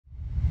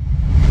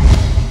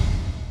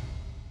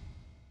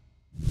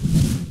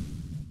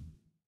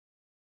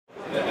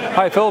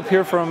Hi, Philip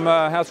here from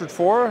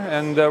Hazard4,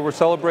 and we're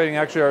celebrating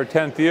actually our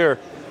 10th year.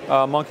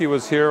 Monkey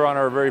was here on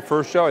our very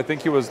first show. I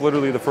think he was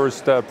literally the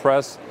first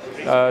press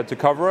to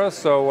cover us,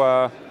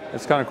 so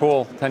it's kind of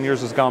cool. 10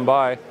 years has gone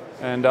by,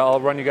 and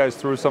I'll run you guys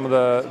through some of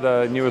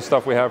the newest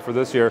stuff we have for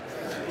this year.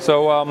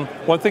 So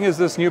one thing is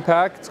this new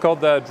pack. It's called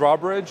the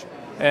Drawbridge,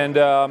 and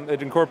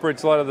it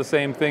incorporates a lot of the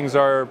same things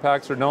our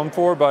packs are known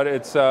for, but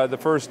it's the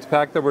first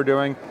pack that we're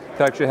doing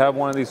to actually have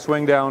one of these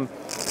swing down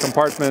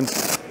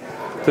compartments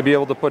to be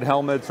able to put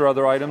helmets or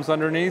other items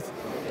underneath.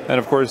 And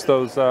of course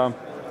those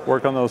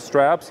work on those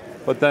straps.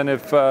 But then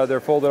if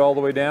they're folded all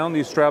the way down,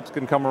 these straps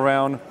can come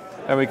around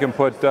and we can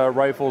put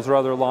rifles or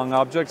other long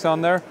objects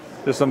on there.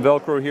 There's some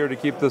Velcro here to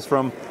keep this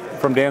from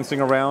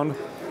dancing around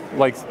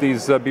like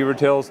these beaver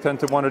tails tend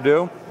to want to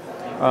do.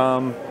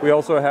 We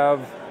also have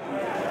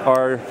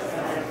our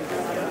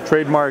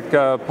trademark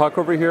puck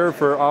over here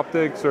for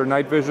optics or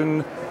night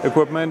vision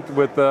equipment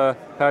with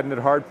patented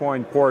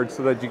Hardpoint ports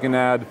so that you can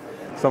add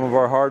some of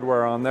our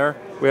hardware on there.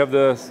 We have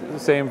the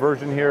same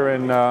version here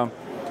in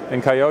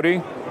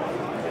Coyote.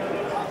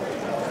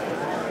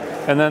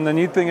 And then the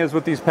neat thing is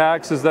with these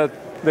packs is that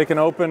they can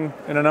open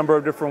in a number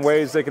of different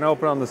ways. They can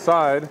open on the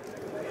side,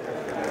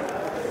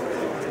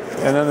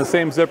 and then the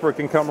same zipper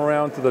can come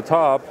around to the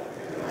top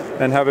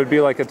and have it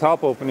be like a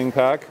top opening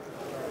pack.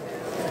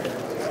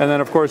 And then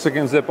of course it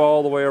can zip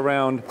all the way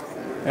around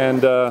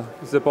and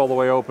zip all the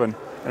way open.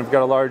 And we've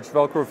got a large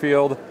Velcro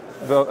field,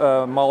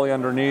 molly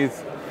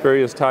underneath,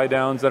 various tie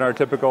downs, and our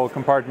typical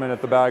compartment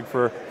at the back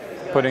for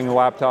putting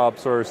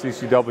laptops or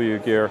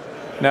CCW gear.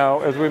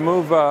 Now as we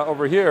move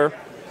over here,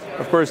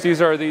 of course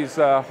these are these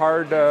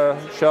hard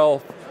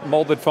shell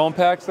molded foam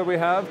packs that we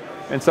have,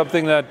 and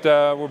something that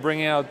we're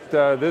bringing out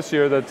this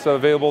year that's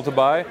available to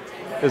buy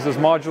is this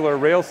modular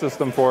rail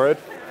system for it.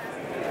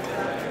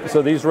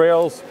 So these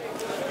rails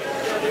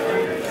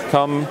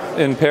come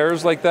in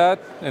pairs like that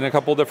in a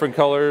couple different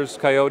colors: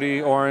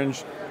 coyote,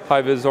 orange,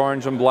 high-vis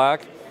orange, and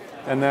black.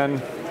 And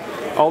then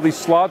all these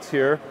slots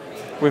here,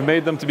 we've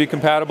made them to be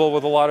compatible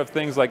with a lot of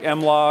things like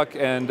M-Lock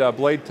and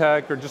Blade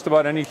Tech, or just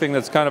about anything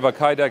that's kind of a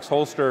Kydex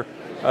holster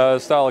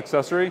style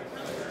accessory.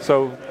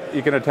 So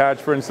you can attach,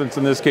 for instance,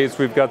 in this case,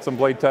 we've got some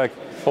Blade Tech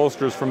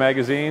holsters for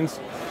magazines.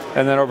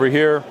 And then over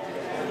here,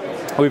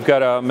 we've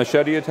got a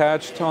machete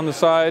attached on the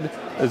side.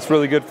 It's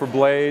really good for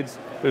blades.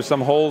 There's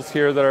some holes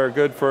here that are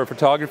good for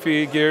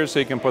photography gear, so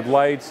you can put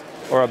lights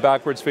or a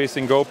backwards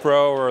facing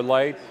GoPro or a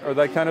light or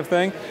that kind of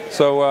thing.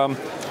 So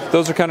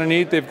those are kind of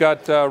neat. They've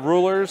got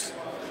rulers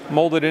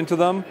molded into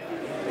them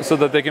so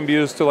that they can be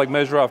used to like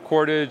measure off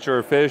cordage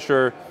or fish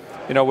or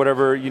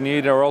whatever you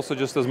need, or also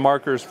just as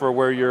markers for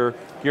where your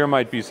gear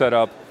might be set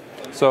up.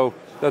 So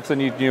that's a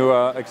neat new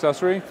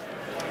accessory.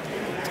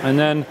 And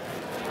then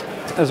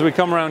as we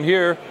come around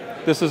here,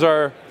 this is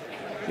our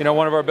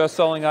one of our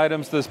best-selling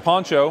items, this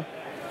Poncho,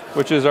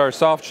 which is our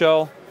soft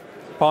shell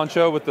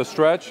poncho with the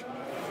stretch,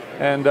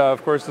 and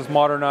of course this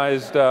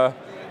modernized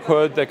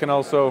hood that can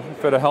also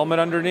fit a helmet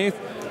underneath.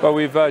 But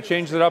we've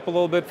changed it up a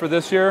little bit for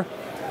this year.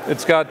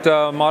 It's got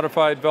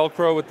modified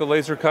Velcro with the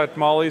laser cut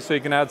molly, so you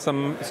can add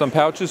some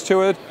pouches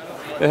to it.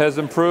 It has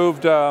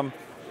improved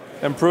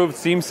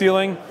seam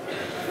sealing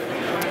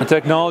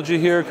technology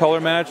here,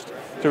 color matched,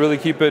 to really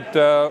keep it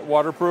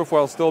waterproof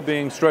while still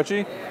being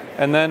stretchy.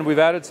 And then we've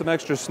added some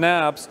extra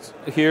snaps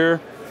here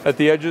at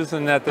the edges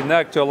and at the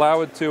neck to allow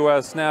it to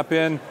snap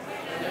in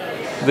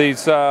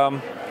these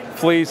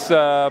fleece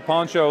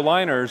poncho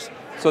liners.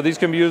 So these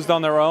can be used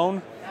on their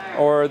own,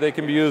 or they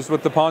can be used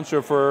with the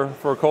poncho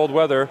for cold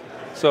weather.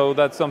 So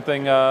that's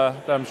something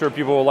that I'm sure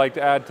people will like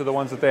to add to the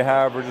ones that they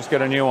have, or just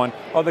get a new one.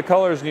 Oh, the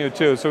color is new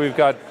too. So we've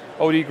got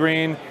OD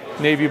green,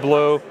 navy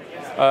blue,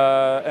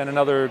 and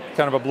another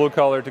kind of a blue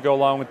color to go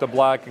along with the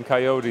black and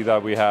coyote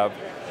that we have.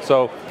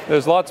 So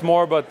there's lots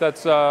more, but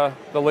that's the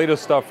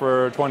latest stuff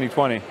for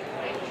 2020.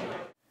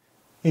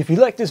 If you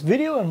like this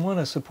video and want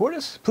to support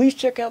us, please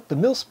check out the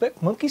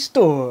MIL-SPEC Monkey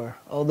Store.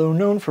 Although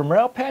known for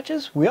morale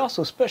patches, we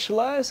also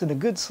specialize in a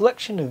good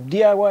selection of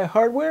DIY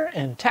hardware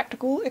and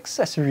tactical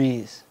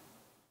accessories.